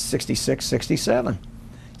 1966, 67.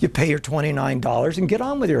 You pay your $29 and get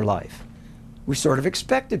on with your life. We sort of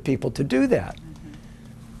expected people to do that.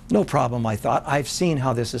 No problem, I thought. I've seen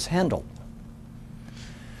how this is handled.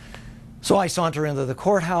 So I saunter into the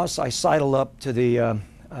courthouse. I sidle up to the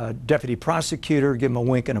deputy prosecutor, give him a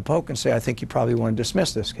wink and a poke, and say, I think you probably want to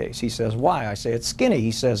dismiss this case. He says, why? I say, it's Skinny.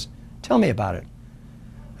 He says, tell me about it.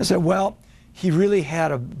 I said, well, he really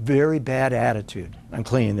had a very bad attitude. I'm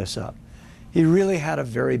cleaning this up. He really had a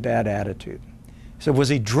very bad attitude. He said, was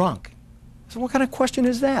he drunk? I said, what kind of question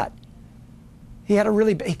is that?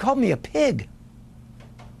 He called me a pig.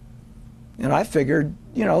 And I figured,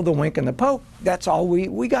 you know, the wink and the poke, that's all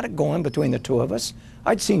we got it going between the two of us.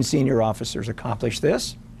 I'd seen senior officers accomplish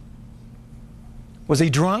this. Was he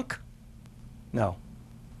drunk? No.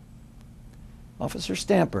 Officer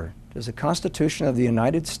Stamper, does the Constitution of the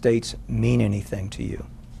United States mean anything to you?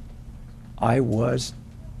 I was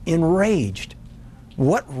enraged.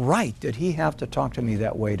 What right did he have to talk to me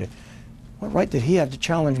that way? What right did he have to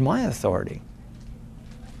challenge my authority?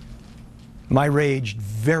 My rage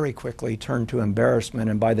very quickly turned to embarrassment,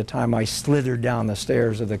 and by the time I slithered down the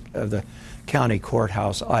stairs of the county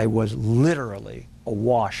courthouse, I was literally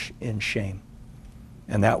awash in shame.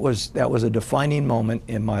 And that was a defining moment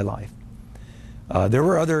in my life. There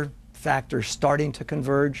were other factors starting to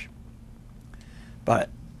converge, but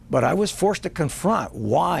I was forced to confront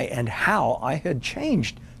why and how I had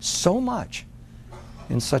changed so much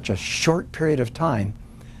in such a short period of time,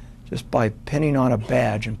 just by pinning on a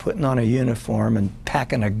badge and putting on a uniform and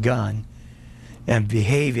packing a gun and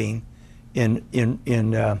behaving in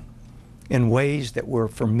ways that were,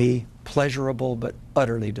 for me, pleasurable but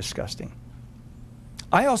utterly disgusting.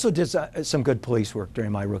 I also did some good police work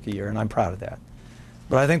during my rookie year, and I'm proud of that.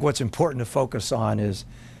 But I think what's important to focus on is,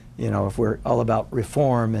 you know, if we're all about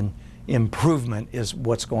reform and improvement, is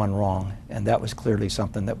what's going wrong. And that was clearly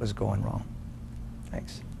something that was going wrong.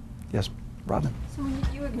 Thanks. Yes, Robin? So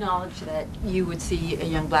when you acknowledge that you would see a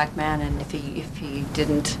young black man, and if he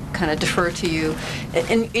didn't kind of defer to you,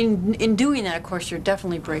 and in doing that, of course, you're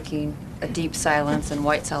definitely breaking a deep silence and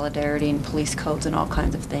white solidarity and police codes and all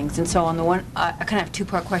kinds of things. And so on the one, I kind of have a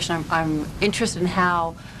two-part question. I'm interested in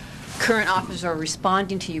how current officers are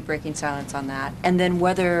responding to you breaking silence on that, and then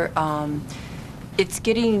whether it's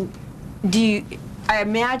getting, I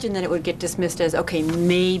imagine that it would get dismissed as, okay,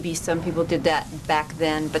 maybe some people did that back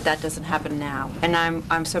then, but that doesn't happen now. And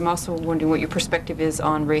I'm also wondering what your perspective is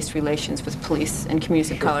on race relations with police and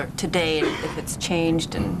communities of color today, and if it's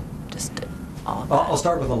changed, and just all of that. I'll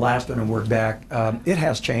start with the last one and work back. It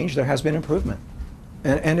has changed. There has been improvement.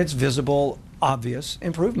 And it's visible, obvious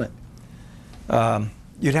improvement.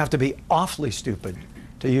 You'd have to be awfully stupid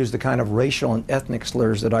to use the kind of racial and ethnic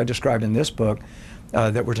slurs that I described in this book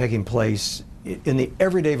that were taking place in the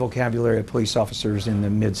everyday vocabulary of police officers in the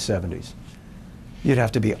mid-70s. You'd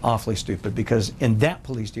have to be awfully stupid, because in that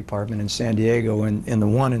police department in San Diego and in the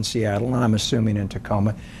one in Seattle, and I'm assuming in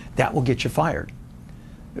Tacoma, that will get you fired.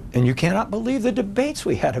 And you cannot believe the debates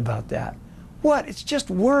we had about that. What? It's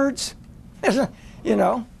just words. You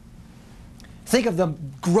know? Think of the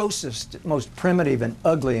grossest, most primitive and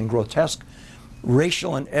ugly and grotesque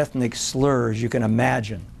racial and ethnic slurs you can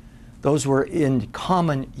imagine. Those were in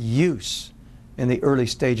common use in the early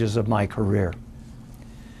stages of my career.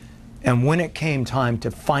 And when it came time to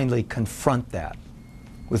finally confront that,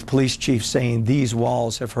 with police chiefs saying, these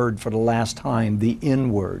walls have heard for the last time the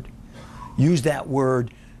N-word, use that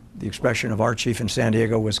word, the expression of our chief in San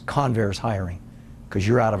Diego was converse hiring, because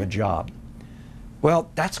you're out of a job. Well,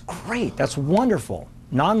 that's great, that's wonderful.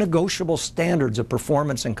 Non-negotiable standards of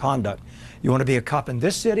performance and conduct. You want to be a cop in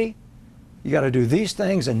this city? You got to do these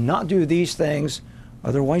things and not do these things,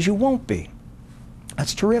 otherwise you won't be.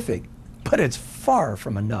 That's terrific, but it's far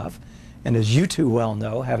from enough. And as you two well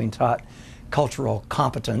know, having taught cultural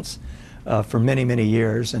competence for many, many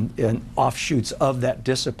years and offshoots of that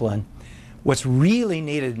discipline, what's really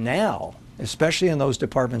needed now, especially in those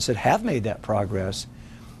departments that have made that progress,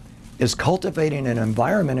 is cultivating an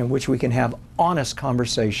environment in which we can have honest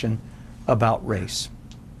conversation about race.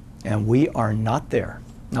 And we are not there,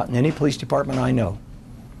 not in any police department I know.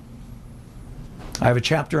 I have a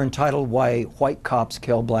chapter entitled Why White Cops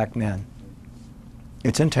Kill Black Men.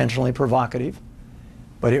 It's intentionally provocative.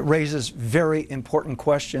 But it raises very important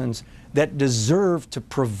questions that deserve to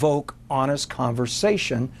provoke honest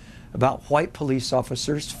conversation about white police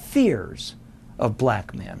officers' fears of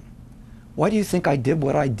black men. Why do you think I did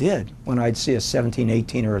what I did when I'd see a 17,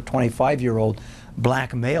 18, or a 25-year-old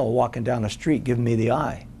black male walking down the street giving me the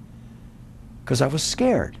eye? Because I was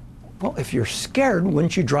scared. Well, if you're scared,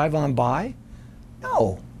 wouldn't you drive on by?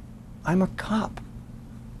 No, I'm a cop.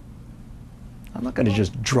 I'm not going to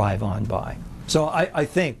just drive on by. So I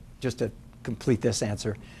think, just to complete this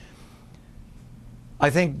answer, I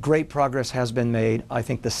think great progress has been made. I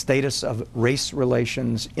think the status of race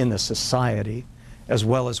relations in the society, as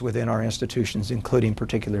well as within our institutions, including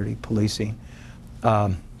particularly policing,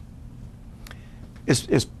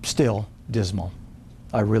 is still dismal.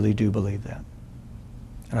 I really do believe that.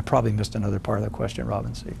 And I probably missed another part of the question,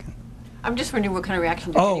 Robin, so you can... I'm just wondering what kind of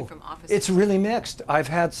reaction you're getting from officers. It's really mixed. I've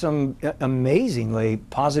had some amazingly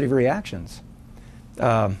positive reactions.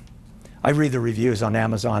 I read the reviews on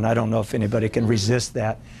Amazon. I don't know if anybody can resist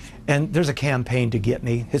that. And there's a campaign to get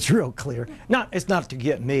me. It's real clear. It's not to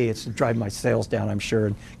get me. It's to drive my sales down, I'm sure,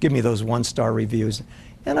 and give me those one-star reviews.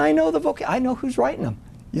 And I know I know who's writing them.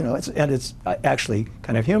 You know, it's actually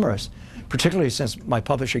kind of humorous, particularly since my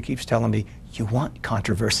publisher keeps telling me, "You want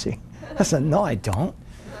controversy." I said, "No, I don't."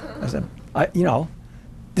 I said, you know,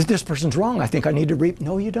 this person's wrong. I think I need to reap.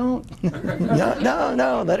 No, you don't.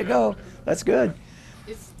 no, let it go. That's good.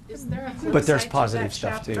 Is there a flip But there's side to positive that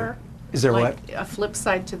stuff chapter? too. Is there like what? A flip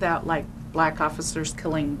side to that, like black officers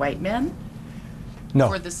killing white men? No.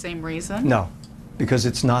 For the same reason? No, because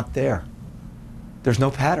it's not there. There's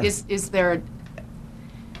no pattern. Is there,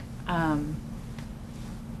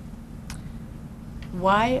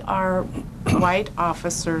 why are white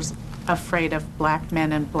officers afraid of black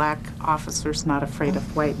men and black officers not afraid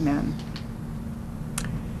of white men?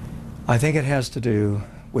 I think it has to do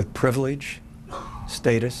with privilege,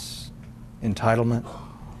 status, entitlement.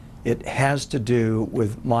 It has to do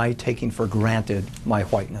with my taking for granted my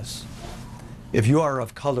whiteness. If you are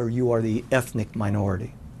of color, you are the ethnic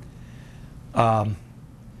minority.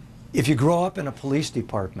 If you grow up in a police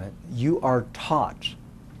department, you are taught,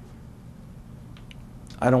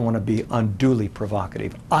 I don't want to be unduly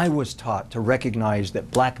provocative, I was taught to recognize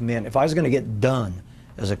that black men, if I was going to get done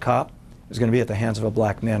as a cop, it was going to be at the hands of a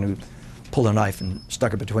black man who pulled a knife and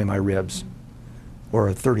stuck it between my ribs, or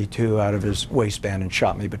a .32 out of his waistband and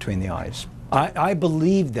shot me between the eyes. I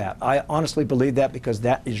believe that. I honestly believe that because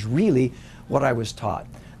that is really what I was taught.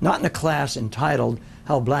 Not in a class entitled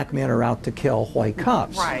How Black Men Are Out to Kill White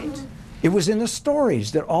Cops. Right. It was in the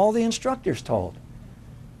stories that all the instructors told.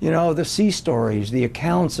 You know, the sea stories, the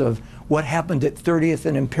accounts of what happened at 30th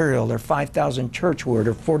and Imperial, or 5000 Churchwood,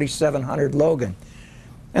 or 4700 Logan.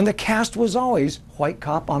 And the cast was always white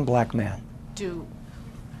cop on black man. Do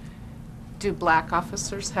black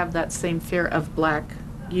officers have that same fear of black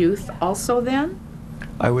youth also then?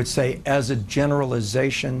 I would say as a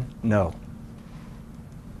generalization, no.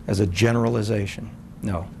 As a generalization,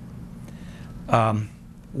 no.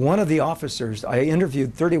 One of the officers, I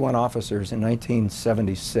interviewed 31 officers in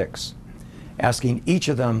 1976, asking each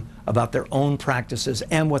of them about their own practices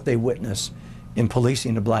and what they witnessed in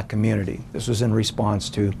policing the black community. This was in response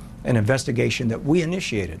to an investigation that we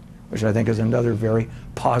initiated, which I think is another very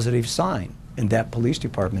positive sign in that police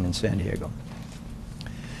department in San Diego.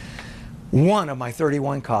 One of my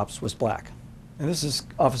 31 cops was black. And this is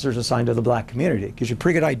officers assigned to the black community. It gives you a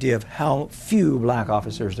pretty good idea of how few black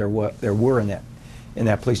officers there were in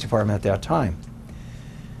that police department at that time.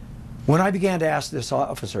 When I began to ask this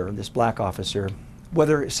officer, this black officer,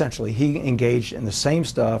 whether essentially he engaged in the same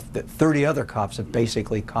stuff that 30 other cops have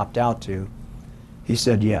basically copped out to, he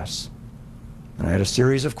said yes. And I had a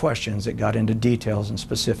series of questions that got into details and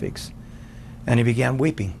specifics. And he began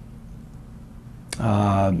weeping.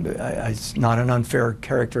 It's not an unfair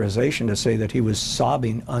characterization to say that he was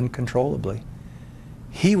sobbing uncontrollably.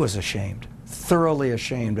 He was ashamed, thoroughly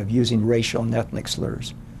ashamed of using racial and ethnic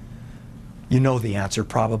slurs. You know the answer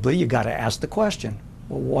probably. You got to ask the question.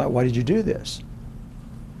 Well, why did you do this?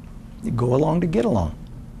 You go along to get along.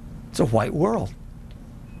 It's a white world.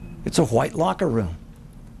 It's a white locker room.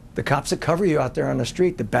 The cops that cover you out there on the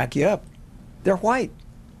street that back you up, they're white.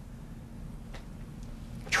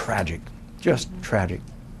 Tragic. Just tragic.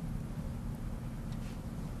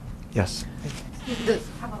 Yes?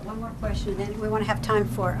 How about one more question, then we want to have time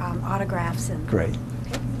for autographs and... Great.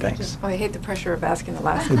 Thanks. Oh, I hate the pressure of asking the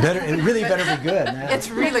last It really better be good, man. It's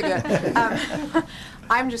really good.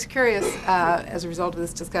 I'm just curious, as a result of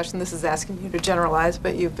this discussion, this is asking you to generalize,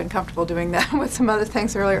 but you've been comfortable doing that with some other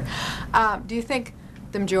things earlier. Do you think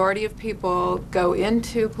the majority of people go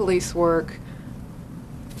into police work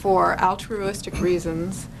for altruistic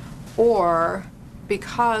reasons or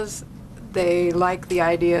because they like the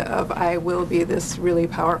idea of I will be this really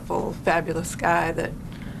powerful, fabulous guy that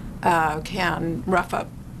can rough up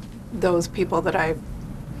those people that I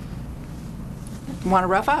want to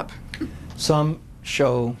rough up. Some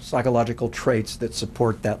show psychological traits that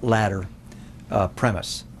support that latter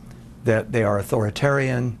premise, that they are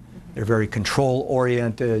authoritarian, they're very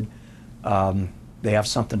control-oriented, they have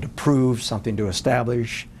something to prove, something to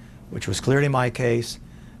establish, which was clearly my case.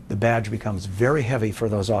 The badge becomes very heavy for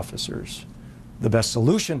those officers. The best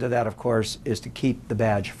solution to that, of course, is to keep the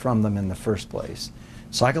badge from them in the first place.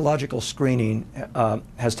 Psychological screening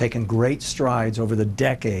has taken great strides over the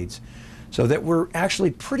decades, so that we're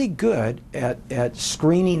actually pretty good at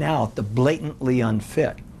screening out the blatantly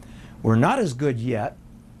unfit. We're not as good yet.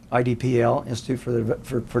 IDPL, Institute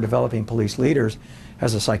for Developing Police Leaders,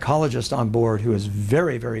 has a psychologist on board who is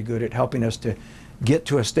very, very good at helping us to get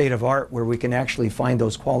to a state of art where we can actually find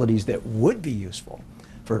those qualities that would be useful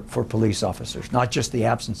for police officers, not just the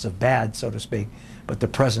absence of bad, so to speak, but the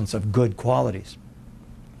presence of good qualities.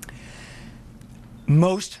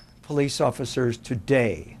 Most police officers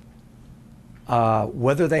today,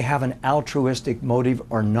 whether they have an altruistic motive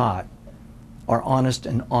or not, are honest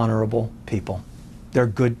and honorable people. They're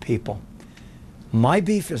good people. My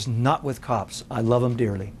beef is not with cops. I love them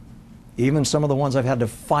dearly. Even some of the ones I've had to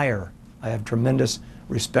fire, I have tremendous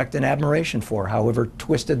respect and admiration for, however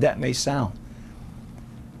twisted that may sound.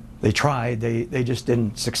 They tried, they just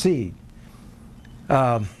didn't succeed.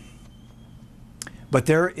 But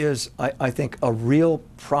there is, I think, a real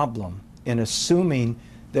problem in assuming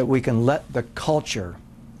that we can let the culture,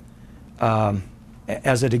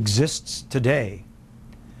 as it exists today,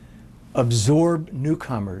 absorb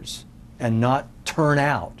newcomers and not turn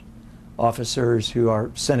out officers who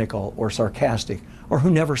are cynical or sarcastic or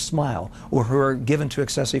who never smile or who are given to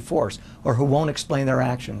excessive force or who won't explain their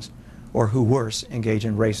actions or who, worse, engage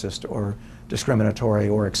in racist or discriminatory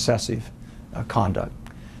or excessive conduct.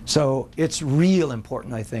 So it's real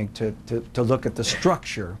important, I think, to look at the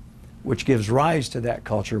structure which gives rise to that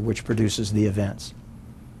culture which produces the events.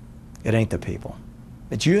 It ain't the people.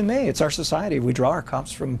 It's you and me. It's our society. We draw our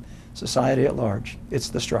cops from society at large. It's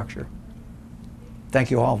the structure. Thank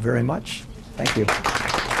you all very much. Thank you.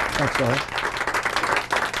 Thanks, Laurie.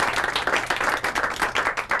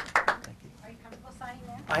 Are you comfortable signing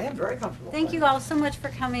there? I am very comfortable. Thank you all so much for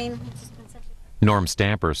coming. It's been such a Norm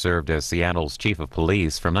Stamper served as Seattle's chief of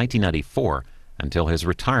police from 1994 until his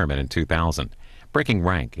retirement in 2000. Breaking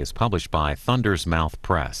Rank is published by Thunder's Mouth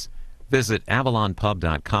Press. Visit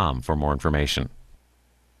avalonpub.com for more information.